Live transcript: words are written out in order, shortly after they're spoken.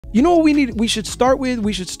You know what we need? We should start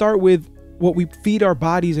with what we feed our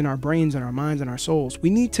bodies and our brains and our minds and our souls. We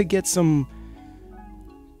need to get some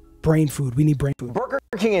brain food. We need brain food. Burger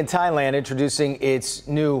King in Thailand introducing its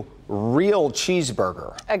new real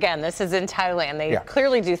cheeseburger. Again, this is in Thailand. They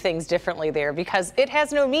clearly do things differently there because it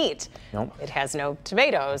has no meat. Nope. It has no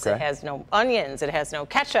tomatoes. Okay. It has no onions. It has no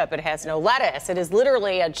ketchup. It has no lettuce. It is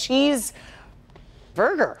literally a cheese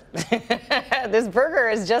burger. This burger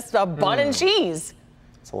is just a bun and cheese.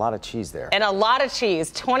 It's a lot of cheese there. And a lot of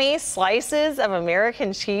cheese. 20 slices of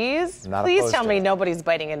American cheese. Please tell me nobody's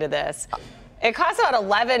biting into this. It costs about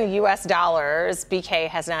 $11 US. BK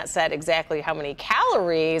has not said exactly how many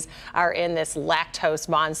calories are in this lactose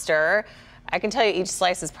monster. I can tell you each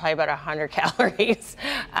slice is probably about 100 calories.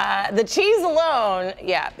 The cheese alone,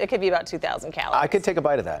 yeah, it could be about 2,000 calories. I could take a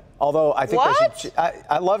bite of that. Although I think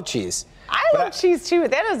I love cheese. I love cheese too,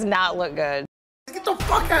 but that does not look good. Get the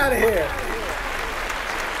fuck out of here.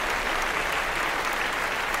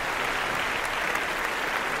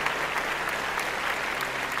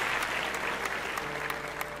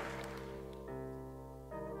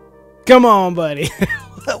 Come on, buddy.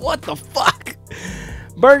 What the fuck?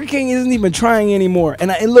 Burger King isn't even trying anymore.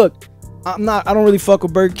 And look, I don't really fuck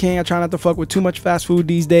with Burger King. I try not to fuck with too much fast food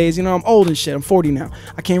these days. You know, I'm old and shit. I'm 40 now.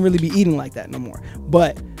 I can't really be eating like that no more.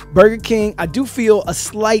 But Burger King, I do feel a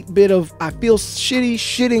slight bit of, I feel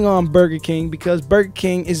shitting on Burger King because Burger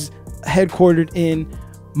King is headquartered in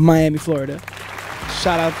Miami, Florida.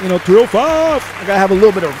 Shout out, 305. I gotta have a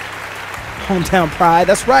little bit of hometown pride.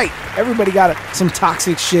 That's right. Everybody got some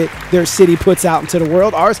toxic shit their city puts out into the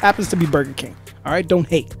world. Ours happens to be Burger King. All right, don't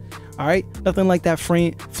hate. All right, nothing like that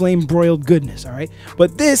flame broiled goodness. All right,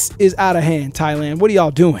 but this is out of hand, Thailand. What are y'all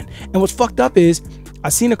doing? And what's fucked up is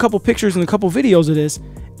I've seen a couple pictures and a couple videos of this.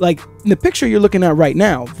 Like the picture you're looking at right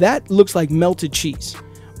now, that looks like melted cheese.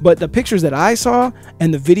 But the pictures that I saw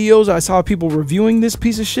and the videos I saw people reviewing this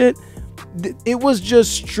piece of shit, it was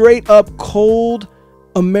just straight up cold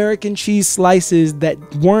American cheese slices that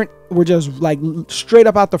were just like straight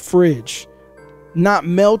up out the fridge, not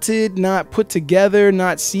melted, not put together,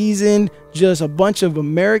 not seasoned, just a bunch of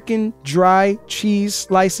American dry cheese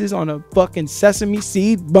slices on a fucking sesame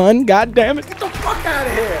seed bun. God damn it. Get the fuck out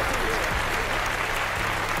of here.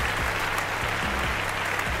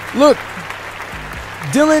 Look,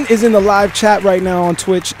 Dylan is in the live chat right now on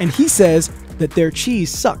Twitch and he says that their cheese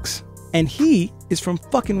sucks. And he is from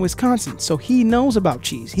fucking Wisconsin, so he knows about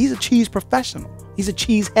cheese. He's a cheese professional. He's a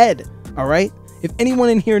cheese head, all right? If anyone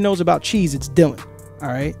in here knows about cheese, it's Dylan, all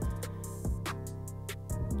right?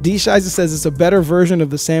 D. Shiza says it's a better version of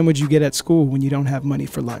the sandwich you get at school when you don't have money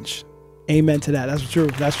for lunch. Amen to that. That's true.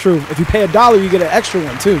 That's true. If you pay $1, you get an extra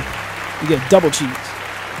one, too. You get double cheese.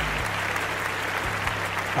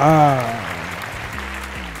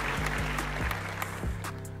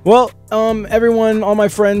 Well, everyone, all my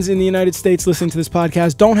friends in the United States listening to this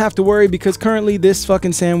podcast, don't have to worry because currently this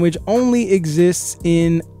fucking sandwich only exists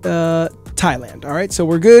in Thailand. All right, so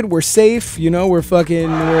we're good. We're safe. We don't have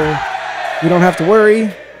to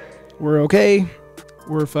worry. We're okay.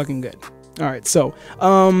 We're fucking good. All right, so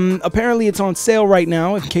apparently it's on sale right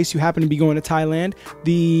now. In case you happen to be going to Thailand,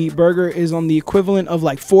 the burger is on the equivalent of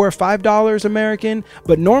like $4 or $5 American,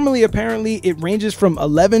 but normally apparently it ranges from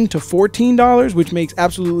 $11 to $14, which makes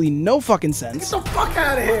absolutely no fucking sense. Get the fuck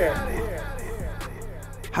out of here.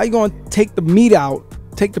 How you gonna take the meat out,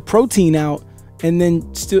 take the protein out, and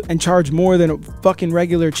then charge more than a fucking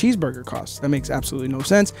regular cheeseburger costs? That makes absolutely no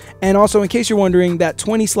sense. And also, in case you're wondering, that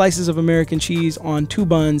 20 slices of American cheese on 2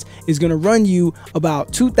 buns is gonna run you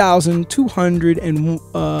about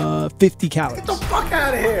 2,250 calories. Get the fuck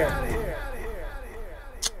out of here.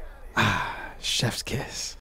 Chef's kiss.